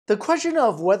The question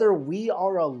of whether we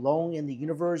are alone in the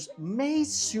universe may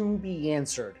soon be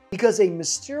answered, because a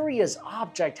mysterious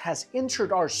object has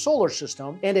entered our solar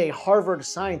system, and a Harvard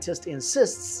scientist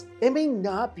insists it may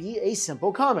not be a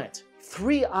simple comet.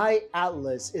 3I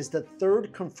Atlas is the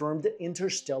third confirmed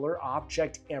interstellar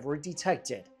object ever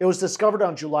detected. It was discovered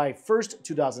on July 1st,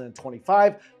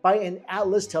 2025 by an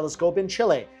Atlas telescope in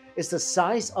Chile. It's the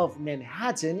size of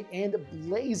Manhattan and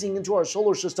blazing into our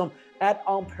solar system at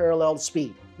unparalleled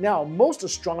speed. Now, most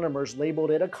astronomers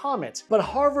labeled it a comet, but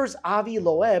Harvard's Avi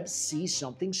Loeb sees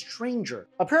something stranger.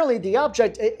 Apparently, the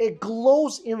object it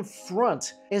glows in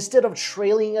front instead of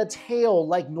trailing a tail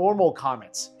like normal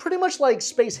comets, pretty much like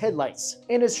space headlights,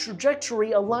 and its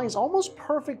trajectory aligns almost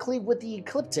perfectly with the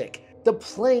ecliptic, the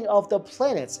plane of the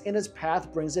planets, and its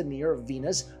path brings it near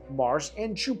Venus, Mars,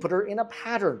 and Jupiter in a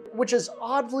pattern, which is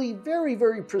oddly very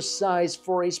precise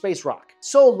for a space rock.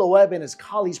 So Loeb and his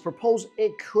colleagues propose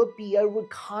it could be a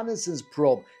reconnaissance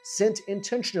probe sent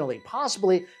intentionally,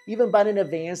 possibly even by an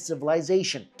advanced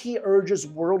civilization. He urges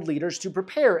world leaders to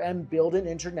prepare and build an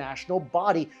international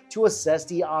body to assess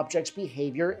the object's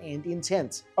behavior and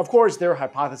intent. Of course, their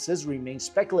hypothesis remains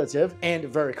speculative and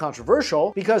very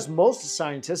controversial because most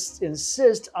scientists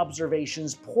insist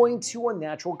observations point to a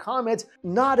natural comet,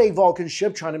 not a Vulcan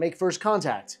ship trying to make first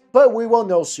contact. But we will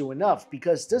know soon enough,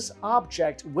 because this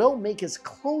object will make its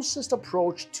closest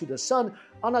approach to the Sun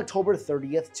on October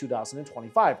 30th,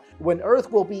 2025, when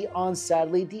Earth will be on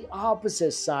sadly the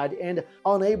opposite side and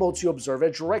unable to observe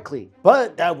it directly.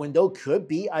 But that window could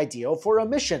be ideal for a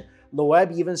mission.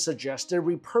 Loeb even suggested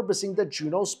repurposing the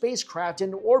Juno spacecraft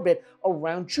in orbit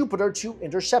around Jupiter to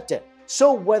intercept it.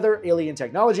 So whether alien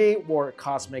technology or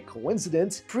cosmic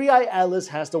coincidence, 3I Atlas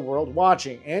has the world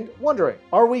watching and wondering,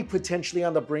 are we potentially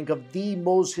on the brink of the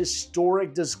most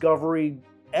historic discovery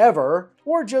ever,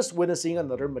 or just witnessing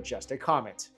another majestic comet?